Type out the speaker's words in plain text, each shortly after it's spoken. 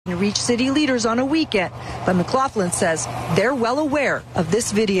reach city leaders on a weekend, but McLaughlin says they're well aware of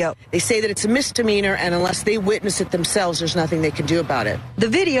this video. They say that it's a misdemeanor, and unless they witness it themselves, there's nothing they can do about it. The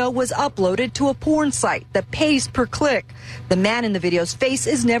video was uploaded to a porn site that pays per click. The man in the video's face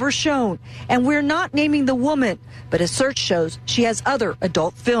is never shown, and we're not naming the woman, but a search shows she has other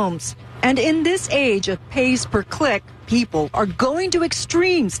adult films. And in this age of pays per click, people are going to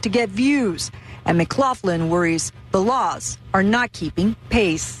extremes to get views. And McLaughlin worries the laws are not keeping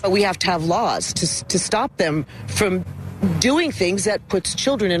pace. We have to have laws to stop them from doing things that puts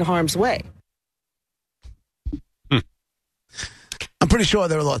children in harm's way. I'm pretty sure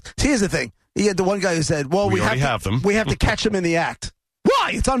there are laws. See, here's the thing. You had the one guy who said, well, we have to catch them in the act.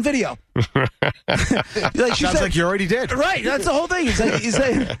 Why? It's on video. Sounds like you already did. Right. That's the whole thing. He's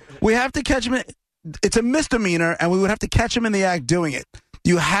saying, we have to catch them. It's a misdemeanor, and we would have to catch them in the act doing it.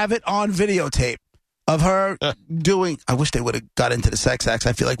 You have it on videotape of her doing. I wish they would have got into the sex acts.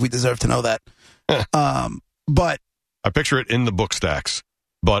 I feel like we deserve to know that. But I picture it in the book stacks,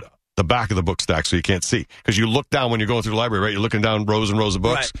 but the back of the book stack so you can't see. Because you look down when you're going through the library, right? You're looking down rows and rows of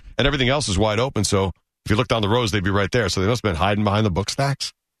books, and everything else is wide open. So if you look down the rows, they'd be right there. So they must have been hiding behind the book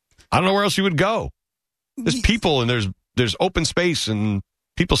stacks. I don't know where else you would go. There's people, and there's open space, and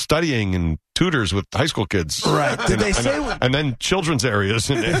people studying, and tutors with high school kids. Right. Did they say... And then children's areas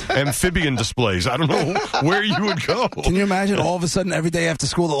and amphibian displays. I don't know where you would go. Can you imagine all of a sudden every day after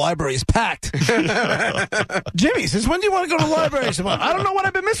school the library is packed? Jimmy, since when do you want to go to the library? I don't know what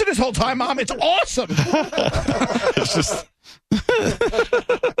I've been missing this whole time, Mom. It's awesome. It's just...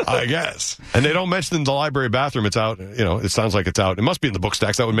 I guess. And they don't mention the library bathroom. It's out. It sounds like it's out. It must be in the book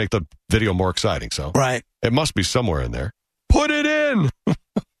stacks. That would make the video more exciting. So right. It must be somewhere in there. Put it in.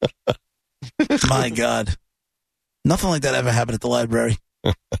 My God. Nothing like that ever happened at the library.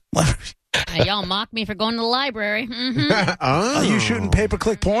 Y'all mock me for going to the library. Mm-hmm. Are you shooting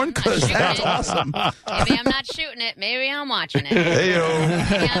pay-per-click porn? Because that's awesome. Maybe I'm not shooting it. Maybe I'm watching it. Hey-o.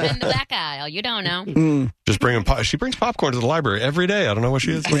 Maybe I'm in the back aisle. You don't know. Just bringing she brings popcorn to the library every day. I don't know what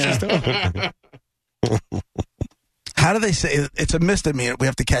she's doing. How do they say it's a misdemeanor? We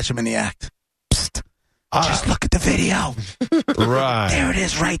have to catch them in the act. Psst. Just look at the video. Right. There it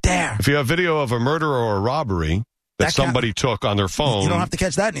is right there. If you have video of a murder or a robbery that somebody took on their phone. You don't have to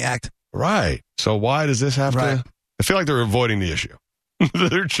catch that in the act. Right. So why does this have to? I feel like they're avoiding the issue.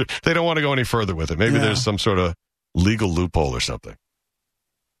 They don't want to go any further with it. Maybe there's some sort of legal loophole or something.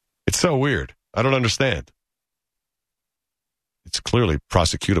 It's so weird. I don't understand. It's clearly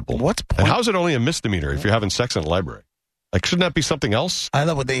prosecutable. And how is it only a misdemeanor if you're having sex in a library? Like, shouldn't that be something else? I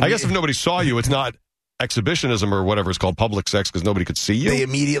know what they. I guess if nobody saw you, it's not exhibitionism or whatever it's called, public sex, because nobody could see you. They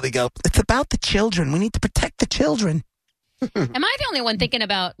immediately go, it's about the children. We need to protect the children. Am I the only one thinking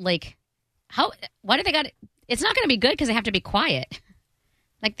about, like, why do they got, it's not going to be good because they have to be quiet.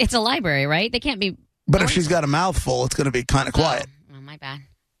 Like, it's a library, right? They can't be. But if she's got a mouthful, it's going to be kind of quiet. Oh, my bad.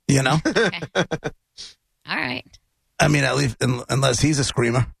 You know? Okay. All right. I mean, at least, unless he's a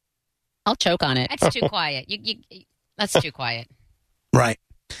screamer. I'll choke on it. That's too quiet. That's too quiet. Right.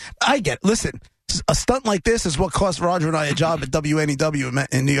 I get it. Listen, a stunt like this is what cost Roger and I a job at WNEW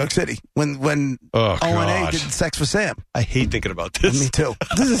in New York City when O&A did Sex for Sam. I hate thinking about this. Me too.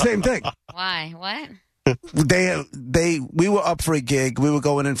 This is the same thing. Why? What? We were up for a gig. We were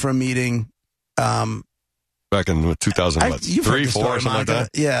going in for a meeting. Back in 2003, 4, or something like that.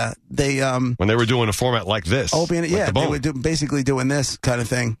 Yeah, when they were doing a format like this. They were basically doing this kind of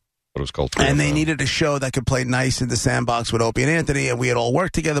thing. What it was called. And they needed a show that could play nice in the sandbox with Opie and Anthony, and we had all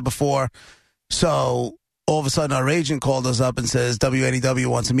worked together before. So all of a sudden, our agent called us up and says, WNEW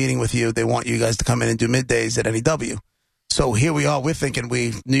wants a meeting with you. They want you guys to come in and do middays at NEW. So here we are. We're thinking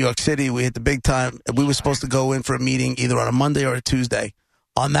New York City, we hit the big time. We were supposed to go in for a meeting either on a Monday or a Tuesday.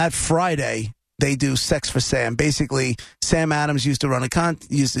 On that Friday, they do Sex for Sam. Basically, Sam Adams used to run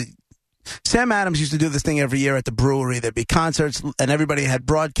Sam Adams used to do this thing every year at the brewery. There'd be concerts, and everybody had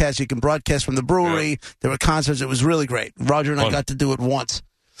broadcasts. You can broadcast from the brewery. Yeah. There were concerts. It was really great. Roger and I got to do it once.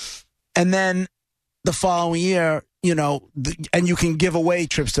 And then the following year, and you can give away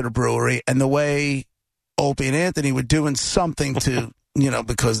trips to the brewery. And the way Opie and Anthony were doing something to,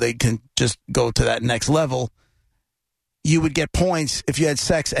 because they can just go to that next level, you would get points if you had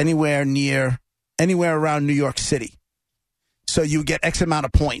sex anywhere around New York City. So you get X amount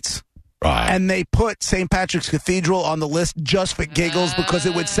of points. Right. And they put St. Patrick's Cathedral on the list just for giggles because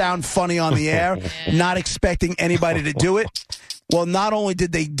it would sound funny on the air, not expecting anybody to do it. Well, not only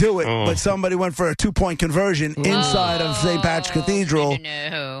did they do it, but somebody went for a 2-point conversion inside of St. Patrick's Cathedral.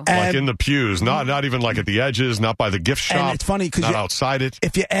 No. Like in the pews, not even like at the edges, not by the gift shop. And it's funny because not outside it.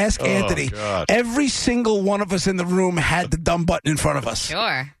 If you ask Anthony, God. every single one of us in the room had the dumb button in front of us.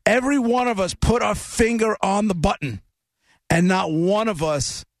 Sure. Every one of us put our finger on the button, and not one of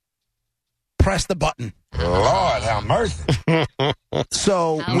us pressed the button. Lord have mercy.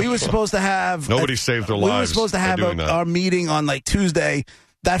 So we were supposed to have... Nobody saved their lives. We were supposed to have our meeting on like Tuesday.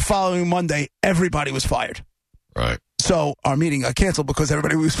 That following Monday, everybody was fired. Right. So our meeting got canceled because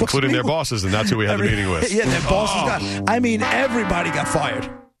everybody was supposed including to their bosses, and that's who we had the meeting with. Yeah, their bosses got... I mean, everybody got fired. You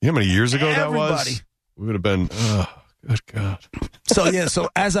know how many years ago that was? Everybody. We would have been... good God. So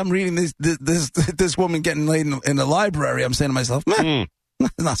as I'm reading this woman getting laid in the library, I'm saying to myself,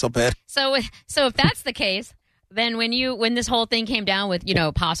 not so bad. So if that's the case, then when this whole thing came down with,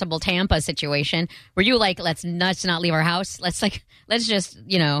 possible Tampa situation, were you like, let's not leave our house? Let's just.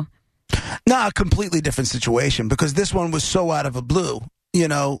 Nah, a completely different situation because this one was so out of the blue.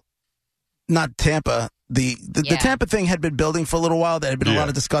 Not Tampa. The Tampa thing had been building for a little while. There had been a lot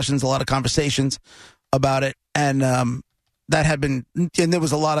of discussions, a lot of conversations about it, and that had been. And there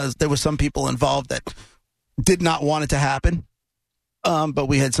was some people involved that did not want it to happen. But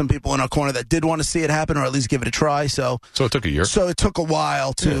we had some people in our corner that did want to see it happen or at least give it a try. So it took a year. So it took a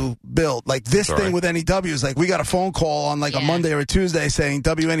while to build. Like this thing with NEW is like we got a phone call on like a Monday or a Tuesday saying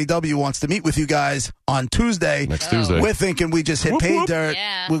WNEW wants to meet with you guys on Tuesday. Next Tuesday. We're thinking we just hit pay dirt.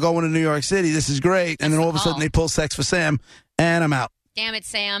 Yeah. We're going to New York City. This is great. And then all of a sudden they pull Sex for Sam and I'm out. Damn it,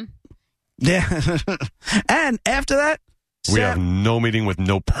 Sam. Yeah. And after that, we have no meeting with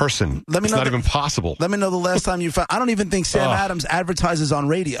no person. It's not even possible. Let me know the last time you found... I don't even think Sam Adams advertises on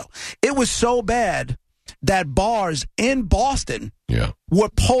radio. It was so bad that bars in Boston were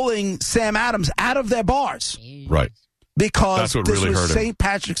pulling Sam Adams out of their bars. Right. Because this really was St.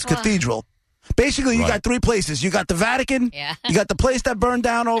 Patrick's Cathedral. Basically, you got 3 places. You got the Vatican, you got the place that burned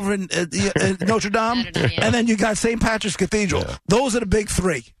down over in Notre Dame, and then you got St. Patrick's Cathedral. Yeah. Those are the big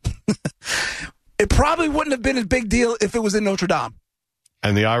 3. It probably wouldn't have been a big deal if it was in Notre Dame.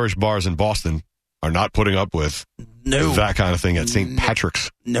 And the Irish bars in Boston are not putting up with that kind of thing at St.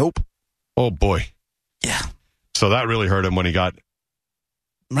 Patrick's. Nope. Oh, boy. Yeah. So that really hurt him when he got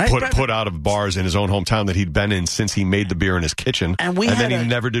put out of bars in his own hometown that he'd been in since he made the beer in his kitchen. And then he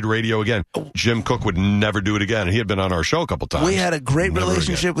never did radio again. Jim Cook would never do it again. And he had been on our show a couple times. We had a great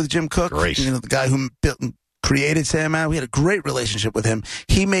relationship with Jim Cook. Great. The guy who created Sam Adams. We had a great relationship with him.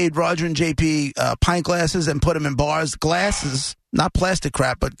 He made Roger and JP pint glasses and put them in bars. Glasses, not plastic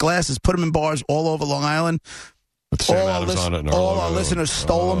crap, but glasses. Put them in bars all over Long Island. With Sam Adams on it. All our listeners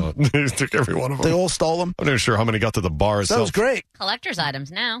stole them. They took every one of them. They all stole them. I'm not even sure how many got to the bar itself. That was great. Collector's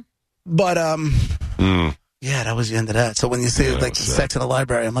items now. But, yeah, that was the end of that. So when you see the sex in the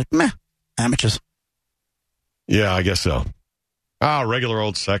library, I'm like, meh, amateurs. Yeah, I guess so. Regular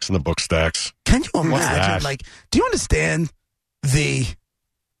old sex in the book stacks. Can you imagine? Like, do you understand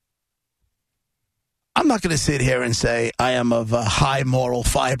I'm not going to sit here and say I am of a high moral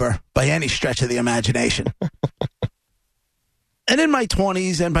fiber by any stretch of the imagination. And in my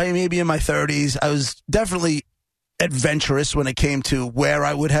 20s and maybe in my 30s, I was definitely adventurous when it came to where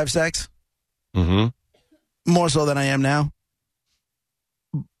I would have sex. Mm-hmm. More so than I am now.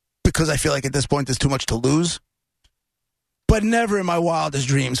 Because I feel like at this point there's too much to lose. But never in my wildest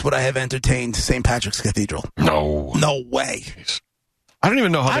dreams would I have entertained St. Patrick's Cathedral. No. No way. I don't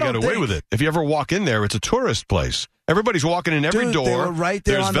even know how they got away with it. If you ever walk in there, it's a tourist place. Everybody's walking in every door. They were right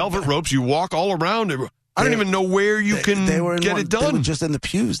there. There's velvet ropes. You walk all around. I don't even know where you can get it done. They were just in the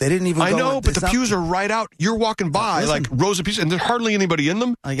pews. They didn't even I know, but the pews are right out. You're walking by like rows of pews, and there's hardly anybody in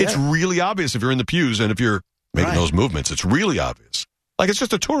them. It's really obvious if you're in the pews and if you're making those movements. It's really obvious. Like it's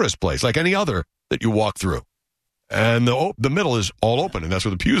just a tourist place, like any other that you walk through. And the middle is all open, and that's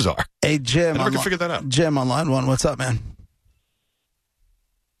where the pews are. Hey, Jim. I never can figure that out. Jim on line 1. What's up, man?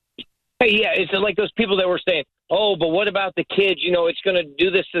 Hey, yeah, it's like those people that were saying, oh, but what about the kids? It's going to do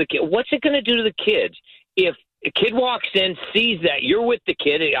this to the kid. What's it going to do to the kids? If a kid walks in, sees that you're with the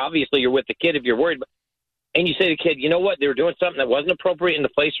kid, obviously you're with the kid if you're worried, and you say to the kid, you know what, they were doing something that wasn't appropriate in the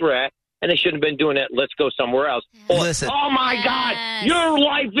place we're at, and they shouldn't have been doing it. Let's go somewhere else. Listen. Oh, my God, your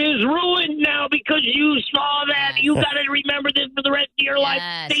life is ruined now because you saw that. You got to remember this for the rest of your life.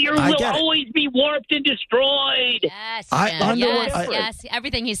 That you will always be warped and destroyed. Yes, yes.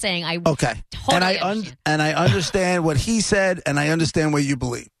 Everything he's saying, I totally understand. And I understand what he said, and I understand what you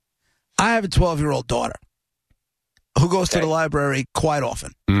believe. I have a 12-year-old daughter who goes to the library quite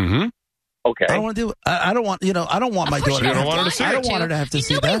often. Mm-hmm. Okay. I don't want to do it. I don't want, I don't want my daughter. You don't want her to see I it. don't want her to have to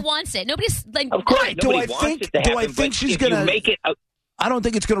see Nobody that. wants it. Nobody's like. Of course, Right. Do nobody I wants think? it to Do I happen, think but she's if you gonna make it? I don't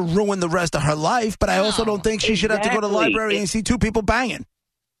think it's going to ruin the rest of her life, but I also No. don't think she should have to go to the Exactly. library and see two people banging.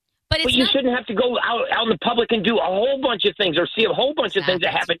 But it's But you not. shouldn't have to go out in the public and do a whole bunch of things or see a whole bunch of things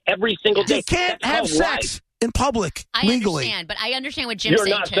that happen every single day. You can't That's have called sex life. in public I legally. understand, but I understand what Jim's You're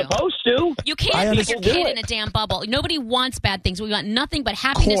saying not too. supposed to. You I can't put your understand. kid Do it. in a damn bubble. Nobody wants bad things. We want nothing but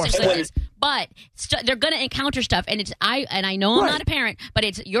happiness Course. and goodness. But they're going to encounter stuff, and I know I'm Right. not a parent, but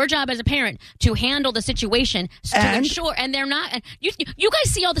it's your job as a parent to handle the situation to And? ensure. And they're not. And you guys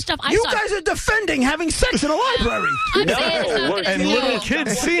see all the stuff I You saw. guys are defending having sex in a library. I'm No, saying it's not we're- gonna And do. little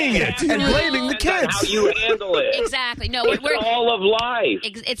kids seeing it. And blaming the Depends on kids. how you handle it. Exactly. No, It's we're all of life.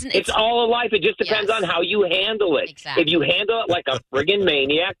 it's all of life. It just depends Yes. on how you handle it. Exactly. If you handle it like a friggin'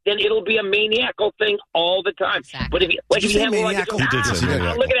 maniac, then it'll be a maniacal thing all the time. Exactly. But if you Did you say handle it like maniacal? it's, He did say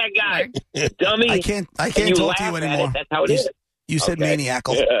maniacal. look at that guy, dummy. I And can't you talk to laugh you at anymore. it. That's how it is. You said Okay.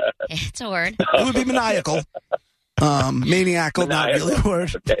 maniacal. it's a word. It would be maniacal. Maniacal, not really a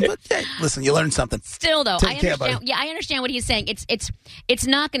word. Okay. But hey, listen, you learned something. Still, though, Take I care, understand. buddy. Yeah, I understand what he's saying. It's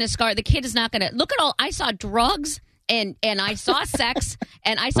not going to scar the kid. Is not going to look at all. I saw drugs and I saw sex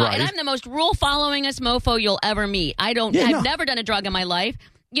and I saw and Right. I'm the most rule followingest mofo you'll ever meet. I've never done a drug in my life.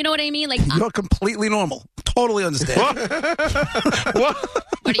 You know what I mean? Like, You're completely normal. Totally understand.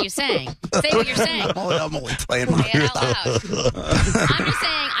 what are you saying? Say what you're saying. I'm only playing my Say it out loud. I'm just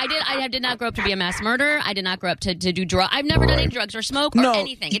saying, I did not grow up to be a mass murderer. I did not grow up to do drugs. I've never done any drugs or smoke or No.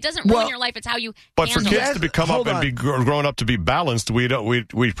 anything. It doesn't ruin Well, your life. It's how you But for handle kids it. to become Hold up and on. be grown up to be balanced, we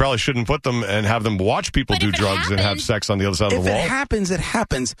probably shouldn't put them and have them watch people But do if it drugs and have happens- sex on the other side of If the it wall. happens, it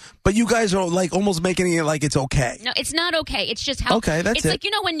happens. But you guys are like almost making it like it's okay. No, it's not okay. It's just how. Okay, that's it's it.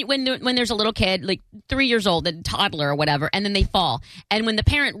 like, when there's a little kid, like 3 years old, a toddler or whatever, and then they fall, and when the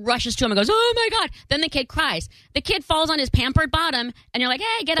parent rushes to him and goes, "Oh my God," then the kid cries. The kid falls on his pampered bottom, and you're like,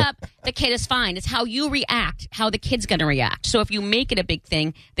 "Hey, get up." The kid is fine. It's how you react, how the kid's going to react. So if you make it a big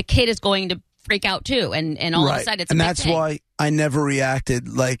thing, the kid is going to freak out too, and all of a sudden it's a and big that's thing. why I never reacted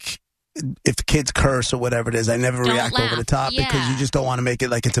like if the kids curse or whatever it is. I never Don't react laugh. over the top because Yeah. you just don't want to make it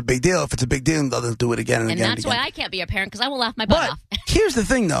like it's a big deal. If it's a big deal, they'll do it again and And again. that's and again. why I can't be a parent, because I will laugh my butt But off. here's the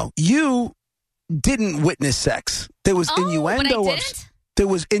thing, though: you didn't witness sex. There was Oh, innuendo but I of. didn't? There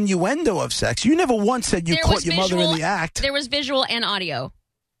was innuendo of sex. You never once said you There caught was your mother in the act. There was visual and audio,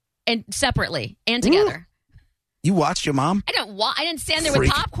 and separately and together. You watched your mom. I didn't stand there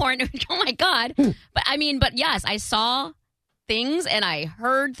Freak. with popcorn. Oh my God! But yes, I saw things and I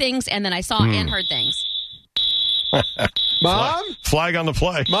heard things, and then I saw and heard things. Mom? Flag on the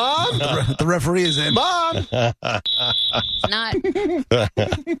play. Mom? The referee is in. Mom? It's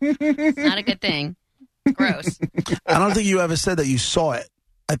not a good thing. Gross. I don't think you ever said that you saw it.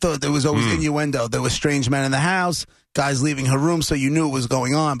 I thought there was always innuendo. There was strange men in the house, guys leaving her room, so you knew it was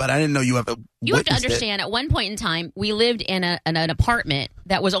going on. But I didn't know you ever. You have to witnessed it. understand, at one point in time, we lived in an apartment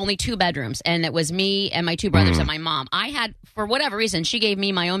that was only 2 bedrooms, and it was me and my 2 brothers and my mom. I had, for whatever reason, she gave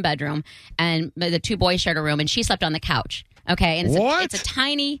me my own bedroom, and the 2 boys shared a room, and she slept on the couch. Okay, and it's a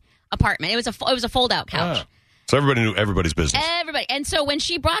tiny apartment. It was a fold-out couch. So everybody knew everybody's business. Everybody. And so when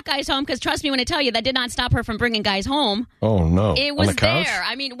she brought guys home, because trust me when I tell you, that did not stop her from bringing guys home. Oh, no. It On was the couch? there.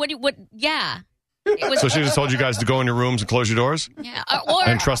 I mean, yeah. It was, So she just told you guys to go in your rooms and close your doors? yeah.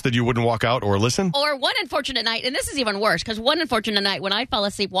 And trusted you wouldn't walk out or listen? Or one unfortunate night, and this is even worse, because one unfortunate night when I fell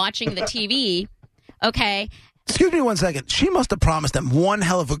asleep watching the TV, okay, Excuse me 1 second. She must have promised them one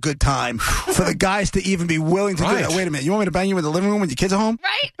hell of a good time for the guys to even be willing to do Right. that. Wait a minute. You want me to bang you in the living room when your kids are home?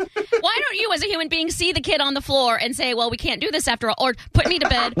 right? Why don't you, as a human being, see the kid on the floor and say, well, we can't do this after all, or put me to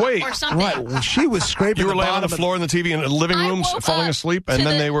bed, Wait. or something? Right. Well, she was scraping You were the laying on bottom the of floor in the TV in the living I rooms, woke falling up asleep, to and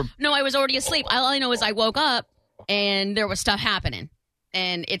then the- they were... No, I was already asleep. All I know is I woke up, and there was stuff happening.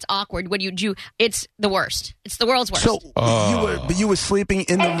 And it's awkward when you do. It's the worst. It's the world's worst. So you were sleeping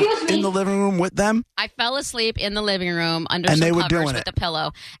in the living room with them? I fell asleep in the living room under And some they were covers doing with it. a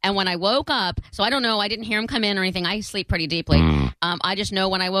pillow. And when I woke up, so I don't know, I didn't hear him come in or anything. I sleep pretty deeply. I just know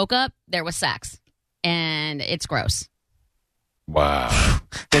when I woke up, there was sex. And it's gross. Wow.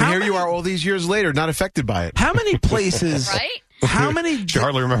 And How here you many- are all these years later, not affected by it. How many places? Right? How many? She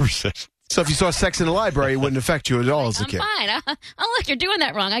hardly remembers it. So if you saw sex in the library, it wouldn't affect you at all as a I'm kid. fine. Oh, look, you're doing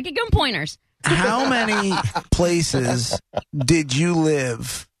that wrong. I could give him pointers. How many places did you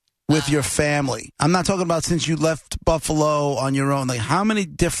live with your family? I'm not talking about since you left Buffalo on your own. Like, how many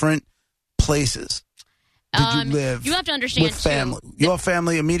different places did you live? You have to understand, with family, your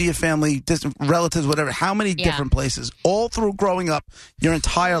family, immediate family, distant relatives, whatever. How many Yeah. different places all through growing up, your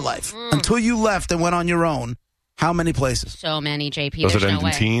entire life, until you left and went on your own? How many places? So many, JP. Does There's it no end way.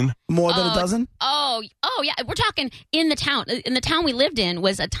 in teen? More than a dozen? Oh, yeah. We're talking in the town. In the town we lived in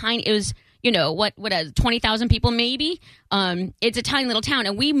was a tiny. It was 20,000 people maybe. It's a tiny little town,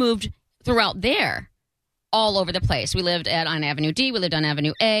 and we moved throughout there, all over the place. We lived on Avenue D. We lived on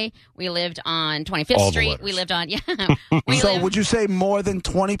Avenue A. We lived on 25th All the Street. letters. We lived on Would you say more than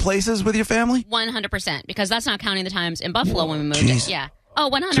 20 places with your family? 100%, because that's not counting the times in Buffalo when we moved. Jeez. Yeah. Oh,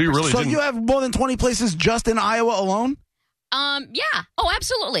 100%. So you really So didn't. you have more than 20 places just in Iowa alone? Yeah. Oh,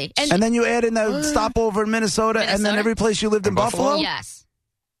 absolutely. And then you add in the stopover in Minnesota, and then Minnesota? every place you lived in Buffalo? Yes.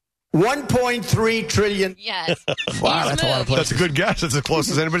 1.3 trillion. Yes. Wow, that's a lot of places. That's a good guess. It's as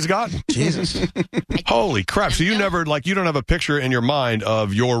close as anybody's gotten. Jesus. Holy crap. So you don't have a picture in your mind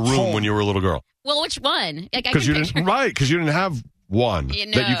of your room Home. when you were a little girl? Well, which one? Like, I Because can you picture. didn't, because you didn't have one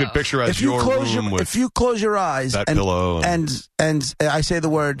that you could picture as If you your close room with if you close your eyes that and, pillow and I say the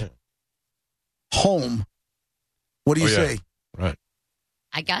word home, what do you say? Right.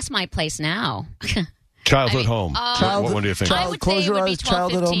 I guess my place now. Childhood home. Childhood- what do you think? I would Close say it your would be eyes,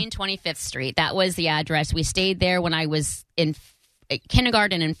 childhood 1215 25th Street. That was the address. We stayed there when I was in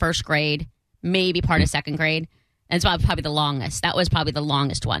kindergarten and first grade, maybe part of second grade. And it's probably the longest. That was probably the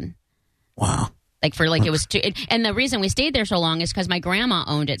longest one. Wow. It was and the reason we stayed there so long is because my grandma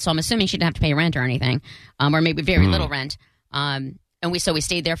owned it. So I'm assuming she didn't have to pay rent or anything, or maybe very little rent. And we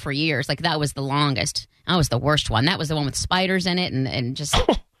stayed there for years. Like, that was the longest. That was the worst one. That was the one with spiders in it and just.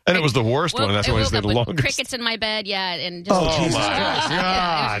 And it was the worst one. That's why I stayed the longest. Crickets in my bed, yeah, and just. Jesus Christ.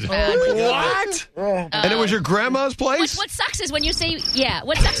 God. What? And it was your grandma's place? What sucks is when you say,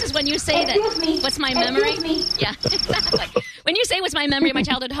 What sucks is when you say that. What's my memory? Yeah, exactly. When you say what's my memory of my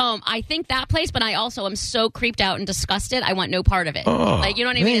childhood home, I think that place, but I also am so creeped out and disgusted. I want no part of it. Like, you know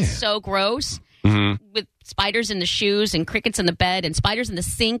what I mean? It's so gross with spiders in the shoes and crickets in the bed and spiders in the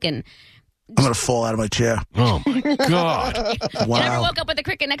sink and. I'm going to fall out of my chair. Oh, my God. Wow. You ever woke up with a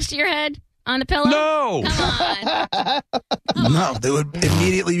cricket next to your head on the pillow? No. Come on. No, there would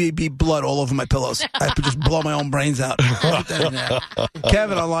immediately be blood all over my pillows. I have to just blow my own brains out.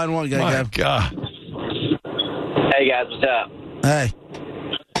 Kevin on line one. My God. Hey, guys, what's up? Hey.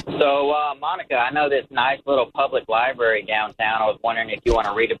 So, Monica, I know this nice little public library downtown. I was wondering if you want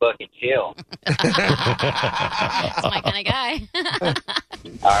to read a book and chill. That's my kind of guy.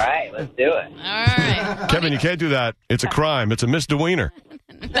 All right, let's do it. All right. Kevin, you can't do that. It's a crime. It's a misdemeanor.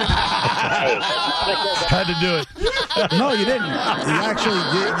 Had to do it. No, you didn't. You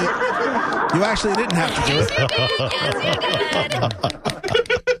actually didn't have to do it. Yes, you did.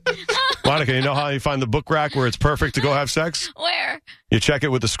 Monica, you know how you find the book rack where it's perfect to go have sex? Where? You check it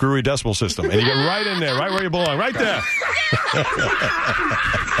with the screwy decimal system, and you get right in there, right where you belong, right there.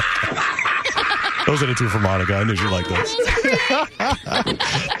 Those are the two for Monica. I knew she'd like those.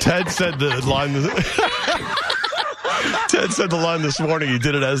 Ted said the line this morning. He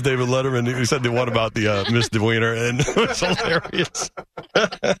did it as David Letterman. He said the one about the misdemeanor, and it was hilarious.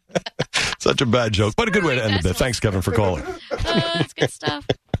 Such a bad joke, but a good way to end the bit. Thanks, Kevin, for calling. That's good stuff.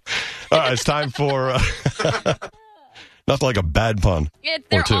 All right, it's time for nothing like a bad pun.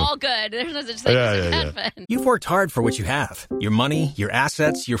 They're or two. all good. There's no such thing as a bad fun. You've worked hard for what you have. Your money, your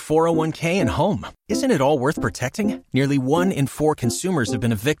assets, your 401k, and home. Isn't it all worth protecting? Nearly 1 in 4 consumers have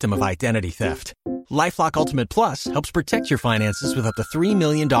been a victim of identity theft. LifeLock Ultimate Plus helps protect your finances with up to $3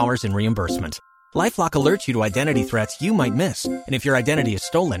 million in reimbursement. LifeLock alerts you to identity threats you might miss. And if your identity is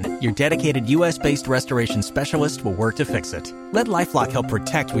stolen, your dedicated U.S.-based restoration specialist will work to fix it. Let LifeLock help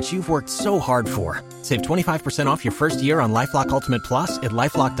protect what you've worked so hard for. Save 25% off your first year on LifeLock Ultimate Plus at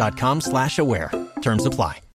LifeLock.com/aware. Terms apply.